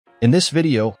In this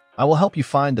video, I will help you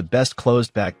find the best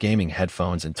closed-back gaming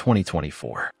headphones in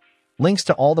 2024. Links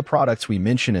to all the products we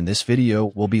mention in this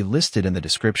video will be listed in the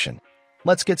description.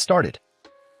 Let's get started.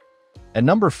 At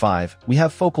number 5, we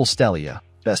have Focal Stellia,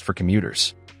 best for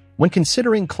commuters. When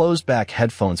considering closed-back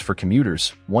headphones for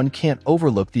commuters, one can't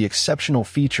overlook the exceptional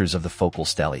features of the Focal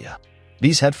Stellia.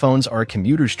 These headphones are a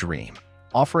commuter's dream,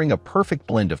 offering a perfect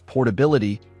blend of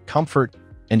portability, comfort,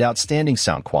 and outstanding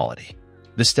sound quality.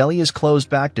 The Stellia's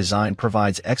closed-back design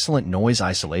provides excellent noise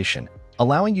isolation,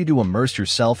 allowing you to immerse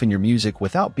yourself in your music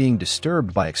without being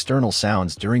disturbed by external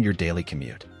sounds during your daily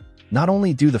commute. Not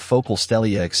only do the Focal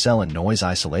Stellia excel in noise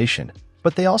isolation,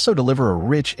 but they also deliver a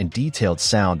rich and detailed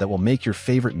sound that will make your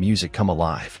favorite music come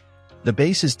alive. The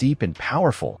bass is deep and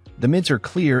powerful, the mids are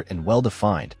clear and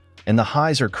well-defined, and the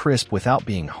highs are crisp without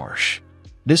being harsh.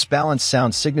 This balanced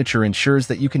sound signature ensures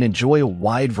that you can enjoy a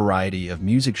wide variety of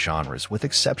music genres with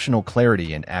exceptional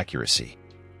clarity and accuracy.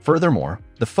 Furthermore,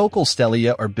 the Focal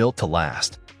Stellia are built to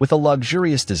last, with a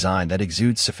luxurious design that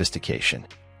exudes sophistication.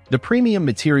 The premium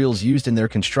materials used in their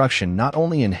construction not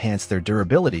only enhance their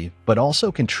durability, but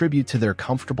also contribute to their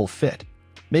comfortable fit,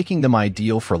 making them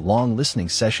ideal for long listening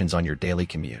sessions on your daily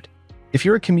commute. If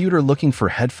you're a commuter looking for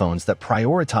headphones that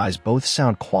prioritize both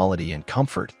sound quality and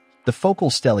comfort, the Focal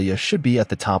Stellia should be at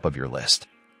the top of your list.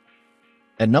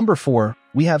 At number 4,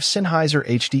 we have Sennheiser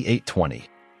HD820,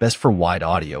 best for wide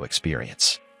audio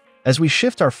experience. As we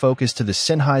shift our focus to the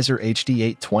Sennheiser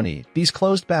HD820, these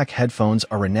closed-back headphones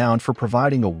are renowned for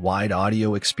providing a wide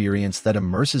audio experience that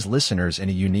immerses listeners in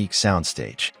a unique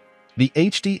soundstage. The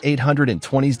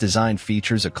HD820's design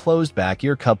features a closed-back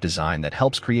ear cup design that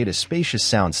helps create a spacious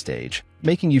soundstage,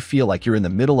 making you feel like you're in the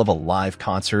middle of a live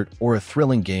concert or a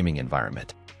thrilling gaming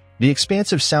environment. The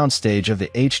expansive soundstage of the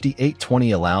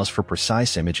HD820 allows for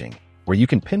precise imaging, where you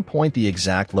can pinpoint the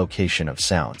exact location of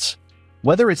sounds.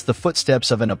 Whether it's the footsteps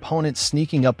of an opponent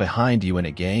sneaking up behind you in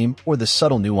a game or the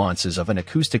subtle nuances of an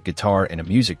acoustic guitar in a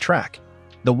music track,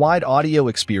 the wide audio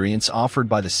experience offered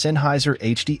by the Sennheiser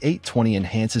HD820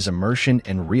 enhances immersion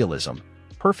and realism,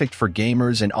 perfect for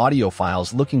gamers and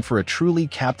audiophiles looking for a truly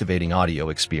captivating audio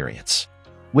experience.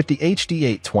 With the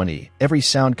HD820, every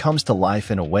sound comes to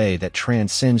life in a way that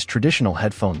transcends traditional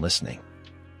headphone listening.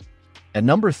 At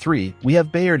number 3, we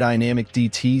have Beyerdynamic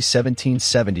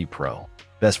DT1770 Pro,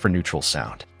 best for neutral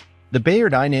sound. The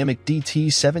Beyerdynamic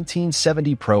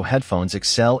DT1770 Pro headphones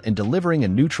excel in delivering a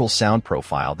neutral sound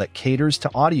profile that caters to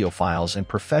audiophiles and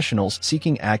professionals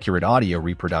seeking accurate audio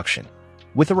reproduction.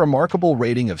 With a remarkable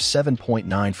rating of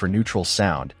 7.9 for neutral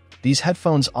sound, these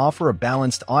headphones offer a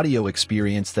balanced audio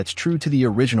experience that's true to the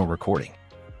original recording.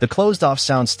 The closed-off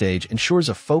soundstage ensures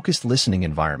a focused listening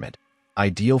environment,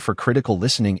 ideal for critical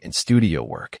listening and studio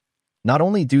work. Not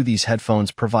only do these headphones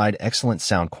provide excellent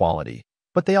sound quality,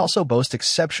 but they also boast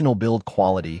exceptional build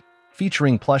quality,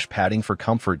 featuring plush padding for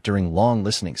comfort during long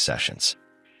listening sessions.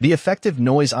 The effective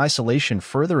noise isolation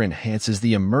further enhances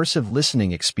the immersive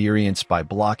listening experience by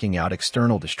blocking out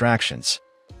external distractions.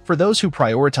 For those who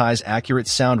prioritize accurate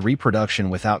sound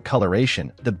reproduction without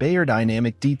coloration, the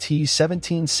Beyerdynamic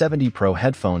DT1770 Pro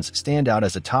headphones stand out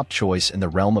as a top choice in the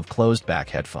realm of closed-back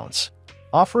headphones,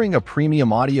 offering a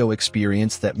premium audio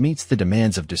experience that meets the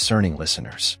demands of discerning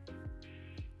listeners.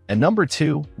 At number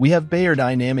 2, we have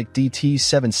Beyerdynamic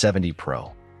DT770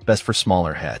 Pro, best for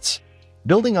smaller heads.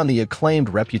 Building on the acclaimed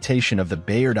reputation of the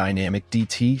Beyerdynamic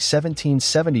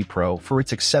DT1770 Pro for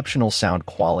its exceptional sound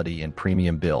quality and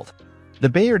premium build, the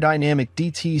Beyerdynamic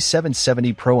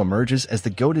DT770 Pro emerges as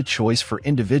the go-to choice for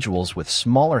individuals with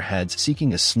smaller heads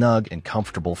seeking a snug and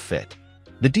comfortable fit.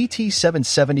 The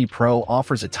DT770 Pro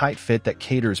offers a tight fit that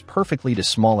caters perfectly to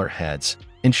smaller heads,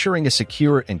 ensuring a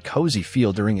secure and cozy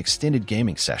feel during extended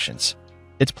gaming sessions.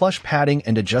 Its plush padding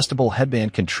and adjustable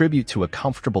headband contribute to a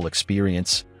comfortable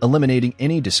experience, eliminating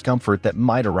any discomfort that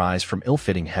might arise from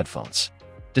ill-fitting headphones.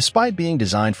 Despite being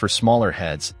designed for smaller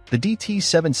heads, the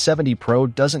DT770 Pro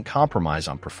doesn't compromise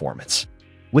on performance.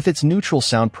 With its neutral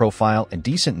sound profile and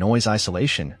decent noise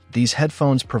isolation, these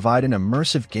headphones provide an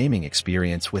immersive gaming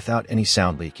experience without any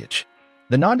sound leakage.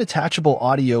 The non-detachable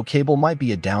audio cable might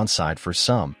be a downside for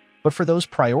some, but for those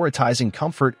prioritizing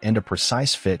comfort and a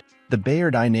precise fit, the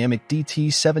Beyerdynamic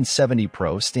DT770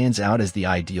 Pro stands out as the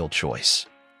ideal choice.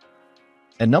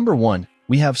 At number 1,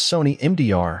 we have Sony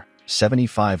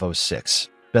MDR7506,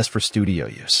 best for studio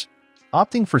use.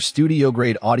 Opting for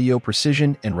studio-grade audio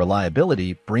precision and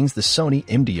reliability brings the Sony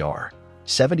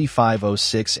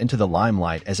MDR7506 into the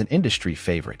limelight as an industry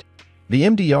favorite. The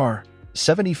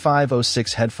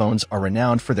MDR7506 headphones are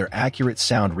renowned for their accurate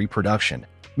sound reproduction,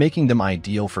 making them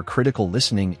ideal for critical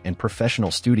listening and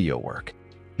professional studio work.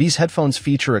 These headphones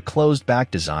feature a closed-back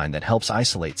design that helps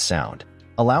isolate sound,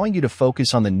 allowing you to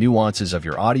focus on the nuances of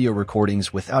your audio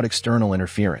recordings without external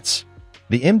interference.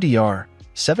 The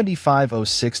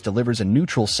MDR-7506 delivers a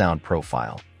neutral sound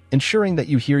profile, ensuring that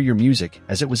you hear your music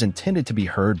as it was intended to be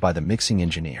heard by the mixing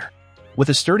engineer. With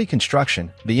a sturdy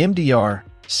construction, the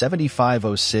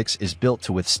MDR-7506 is built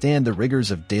to withstand the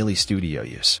rigors of daily studio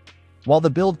use. While the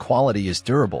build quality is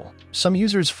durable, some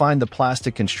users find the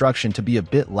plastic construction to be a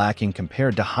bit lacking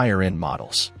compared to higher-end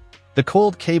models. The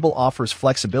coiled cable offers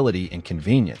flexibility and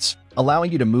convenience,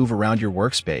 allowing you to move around your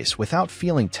workspace without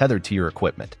feeling tethered to your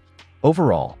equipment.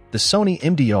 Overall, the Sony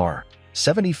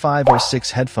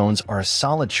MDR-7506 headphones are a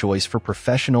solid choice for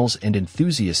professionals and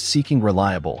enthusiasts seeking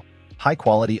reliable,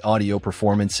 high-quality audio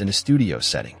performance in a studio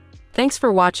setting. Thanks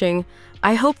for watching.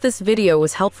 I hope this video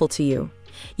was helpful to you.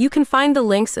 You can find the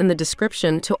links in the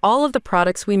description to all of the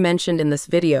products we mentioned in this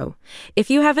video. If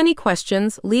you have any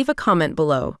questions, leave a comment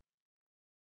below.